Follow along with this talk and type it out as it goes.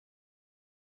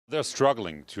They're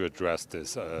struggling to address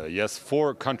this. Yes,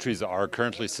 4 countries are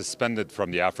currently suspended from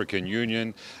the African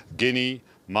Union: Guinea,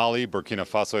 Mali, Burkina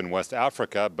Faso, and West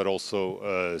Africa, but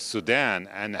also Sudan.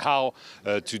 And how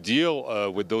to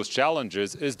deal with those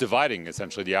challenges is dividing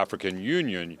essentially the African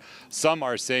Union. Some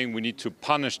are saying we need to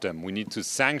punish them, we need to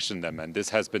sanction them, and this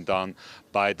has been done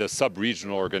by the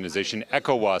sub-regional organization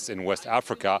ECOWAS in West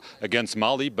Africa against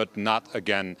Mali, but not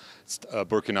against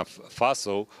Burkina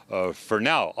Faso for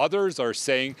now. Others are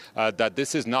saying that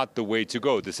this is not the way to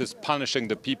go. This is punishing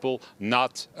the people,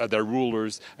 not their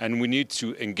rulers, and we need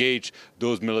to engage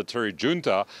those military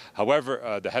junta.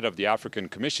 However, the head of the African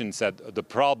Commission said the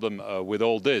problem with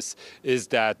all this is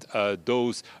that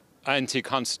those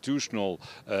anti-constitutional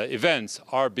events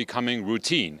are becoming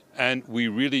routine, and we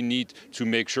really need to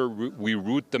make sure we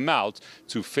root them out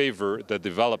to favor the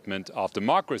development of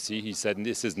democracy. He said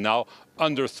this is now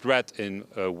under threat in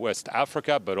West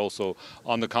Africa, but also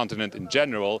on the continent in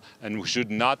general, and we should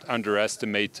not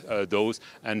underestimate those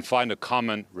and find a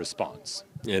common response.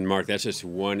 And Mark, that's just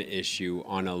one issue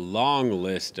on a long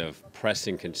list of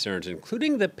pressing concerns,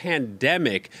 including the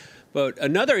pandemic. But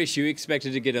another issue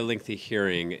expected to get a lengthy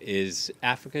hearing is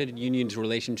African Union's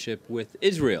relationship with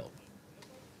Israel.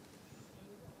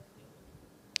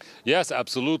 Yes,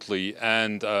 absolutely.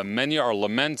 And many are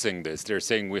lamenting this. They're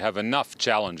saying we have enough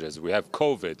challenges. We have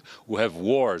COVID, we have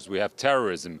wars, we have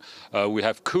terrorism, we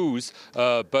have coups,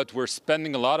 but we're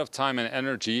spending a lot of time and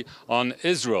energy on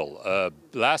Israel.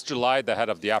 Last July, the head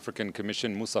of the African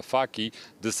Commission, Moussa Faki,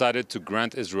 decided to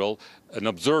grant Israel an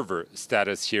observer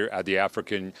status here at the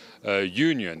African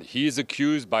Union. He is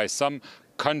accused by some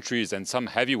countries and some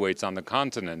heavyweights on the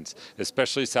continent,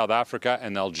 especially South Africa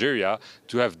and Algeria,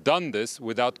 to have done this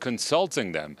without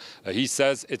consulting them. He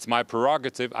says, it's my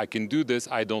prerogative, I can do this,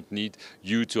 I don't need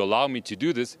you to allow me to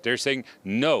do this. They're saying,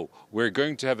 no, we're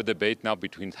going to have a debate now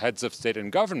between heads of state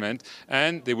and government,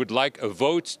 and they would like a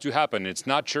vote to happen. It's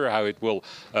not sure how it will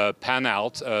pan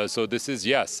out. So this is,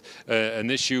 yes, an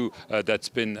issue that's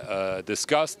been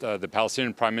discussed. The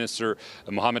Palestinian Prime Minister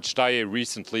Mohammed Shtayyeh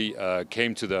recently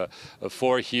came to the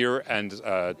fore here and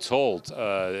told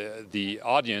the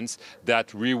audience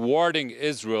that rewarding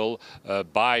Israel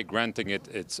by granting it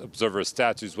its observer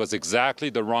status was exactly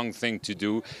the wrong thing to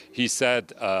do. He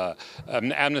said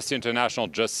Amnesty International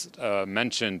just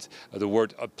mentioned the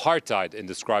word apartheid in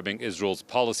describing Israel's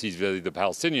policies vis-a-vis the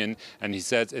Palestinian, and he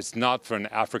says it's not for an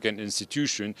African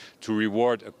institution to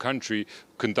reward a country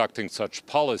conducting such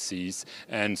policies.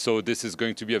 And so this is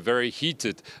going to be a very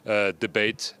heated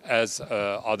debate, as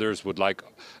others would like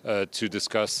to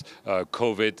discuss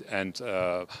COVID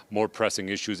and more pressing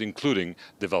issues, including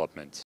development.